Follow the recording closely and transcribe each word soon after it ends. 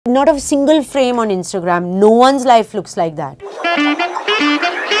Not a single frame on Instagram. No one's life looks like that.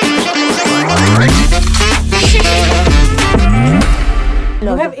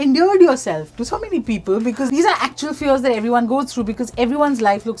 You have endured yourself to so many people because these are actual fears that everyone goes through because everyone's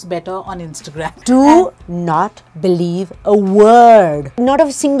life looks better on Instagram. Do not believe a word. Not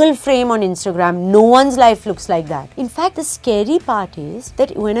a single frame on Instagram. No one's life looks like that. In fact, the scary part is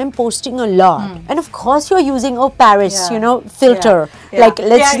that when I'm posting a lot, and of course you're using, Paris, you know, filter. Like,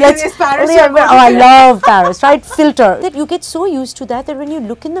 let's Paris, I love Paris, right? Filter. That you get so used to that when you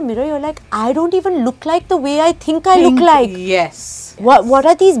look in the mirror, you're like, I don't even look like the way I think I look like. Yes. What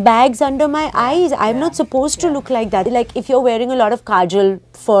are these bags under my eyes? I'm not supposed to look like that. Like if you're wearing a lot of kajal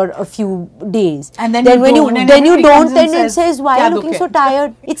for a few days, and then when you don't, then it says, why are you looking so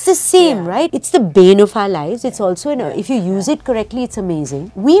tired? It's the same, right? It's the bane of our lives. It's also, if you use it correctly, it's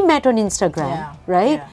amazing. We met on Instagram, right?